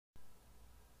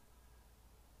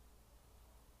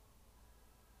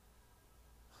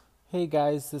Hey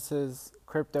guys, this is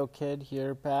Crypto Kid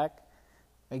here back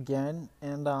again,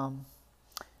 and I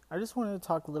just wanted to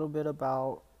talk a little bit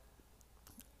about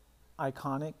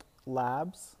Iconic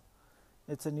Labs.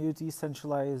 It's a new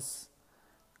decentralized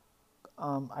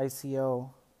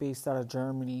ICO based out of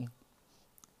Germany,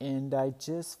 and I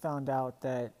just found out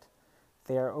that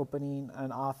they are opening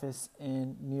an office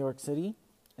in New York City,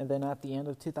 and then at the end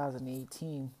of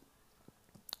 2018,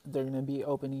 they're going to be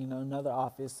opening another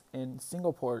office in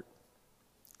Singapore.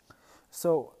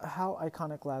 So how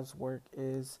Iconic Labs work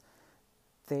is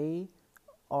they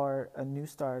are a new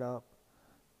startup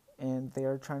and they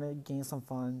are trying to gain some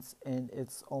funds, and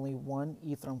it's only one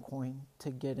Ethereum coin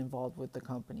to get involved with the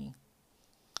company.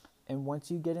 And once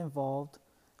you get involved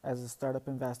as a startup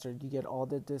investor, you get all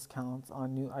the discounts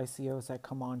on new ICOs that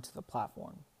come onto the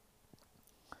platform.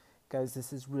 Guys,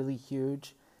 this is really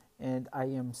huge, and I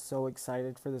am so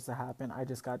excited for this to happen. I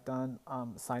just got done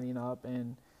signing up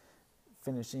and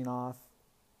finishing off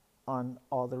on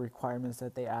all the requirements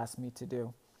that they asked me to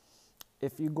do.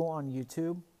 If you go on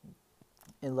YouTube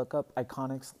and look up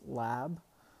Iconics Lab,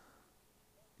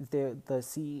 the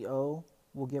CEO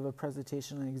will give a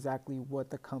presentation on exactly what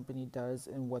the company does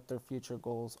and what their future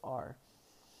goals are.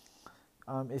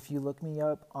 If you look me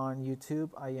up on YouTube,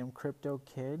 I am Crypto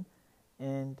Kid,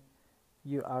 and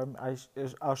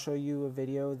I'll show you a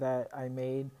video that I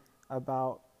made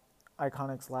about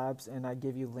Iconics Labs, and I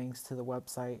give you links to the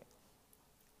website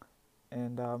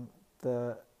and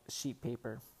the sheet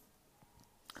paper.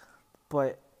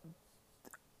 But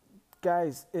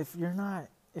guys, if you're not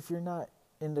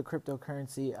into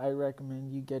cryptocurrency, I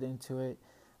recommend you get into it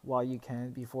while you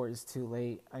can before it's too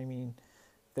late. I mean,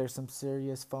 there's some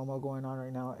serious FOMO going on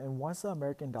right now, and once the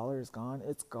American dollar is gone,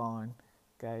 it's gone,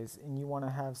 guys, and you want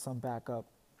to have some backup.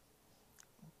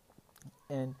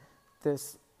 And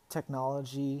this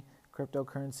technology,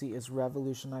 cryptocurrency, is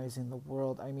revolutionizing the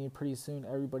world. I mean, pretty soon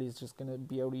everybody's just going to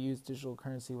be able to use digital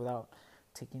currency without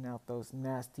taking out those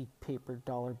nasty paper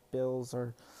dollar bills,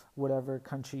 or whatever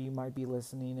country you might be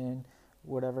listening in,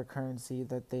 whatever currency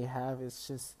that they have. It's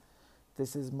just,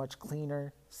 this is much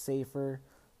cleaner, safer,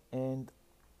 and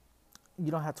you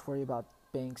don't have to worry about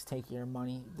banks taking your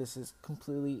money. This is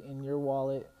completely in your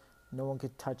wallet. No one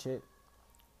could touch it,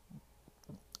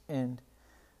 and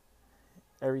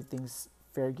everything's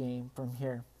fair game from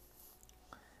here.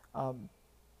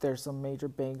 There's some major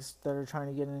banks that are trying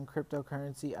to get in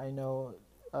cryptocurrency. I know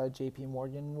JP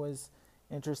Morgan was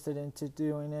interested into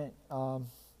doing it.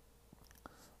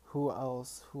 Who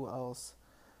else?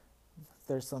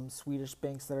 There's some Swedish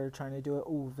banks that are trying to do it.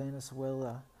 Oh,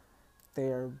 Venezuela. They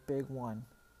are a big one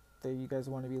that you guys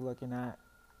want to be looking at.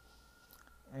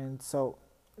 And so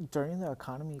during the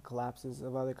economy collapses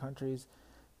of other countries,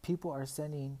 people are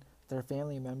sending their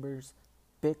family members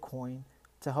Bitcoin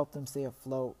to help them stay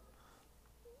afloat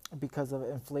because of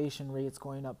inflation rates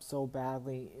going up so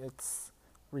badly. It's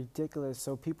ridiculous.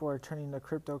 So people are turning to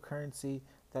cryptocurrency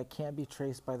that can't be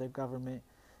traced by their government.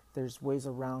 There's ways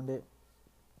around it.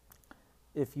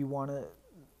 If you want to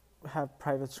have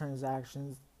private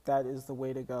transactions, that is the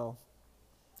way to go.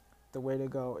 The way to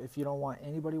go. If you don't want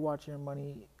anybody watching your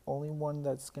money, only one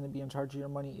that's going to be in charge of your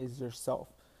money is yourself,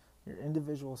 your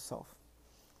individual self.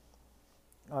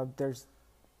 There's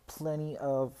plenty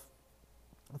of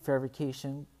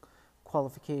verification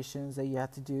qualifications that you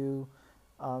have to do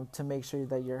to make sure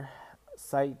that your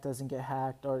site doesn't get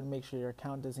hacked, or make sure your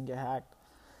account doesn't get hacked.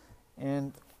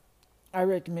 And I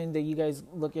recommend that you guys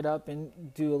look it up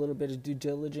and do a little bit of due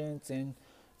diligence and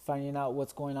finding out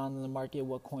what's going on in the market,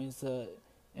 what coins to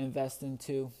invest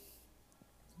into.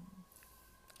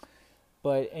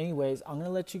 But anyways, I'm going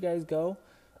to let you guys go,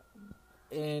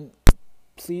 and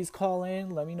please call in.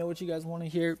 Let me know what you guys want to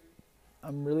hear.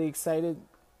 I'm really excited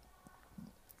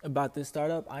about this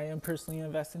startup. I am personally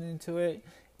investing into it,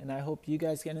 and I hope you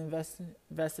guys get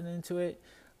invested into it.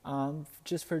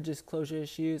 Just for disclosure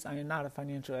issues, I am not a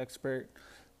financial expert,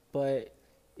 but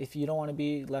if you don't want to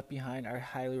be left behind, I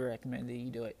highly recommend that you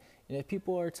do it. And if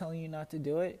people are telling you not to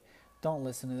do it, don't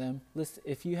listen to them. Listen,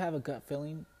 if you have a gut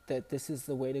feeling that this is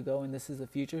the way to go and this is the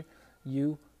future,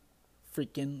 you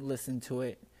freaking listen to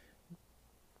it.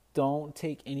 Don't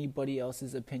take anybody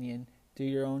else's opinion. Do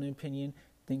your own opinion.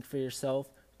 Think for yourself.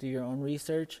 Do your own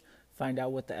research. Find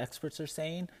out what the experts are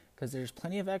saying, because there's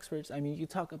plenty of experts. I mean, you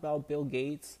talk about Bill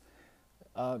Gates,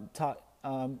 and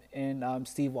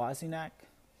Steve Wozniak,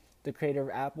 the creator of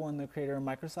Apple and the creator of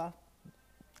Microsoft.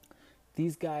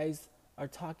 These guys are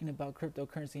talking about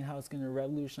cryptocurrency and how it's going to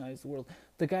revolutionize the world.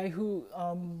 The guy who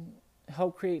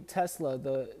helped create Tesla,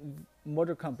 the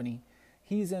motor company,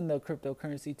 he's in the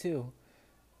cryptocurrency too.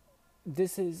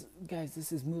 this is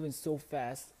moving so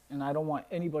fast, and I don't want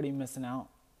anybody missing out.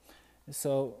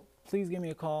 So please give me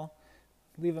a call,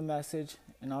 leave a message,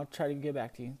 and I'll try to get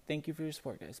back to you. Thank you for your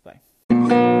support, guys. Bye.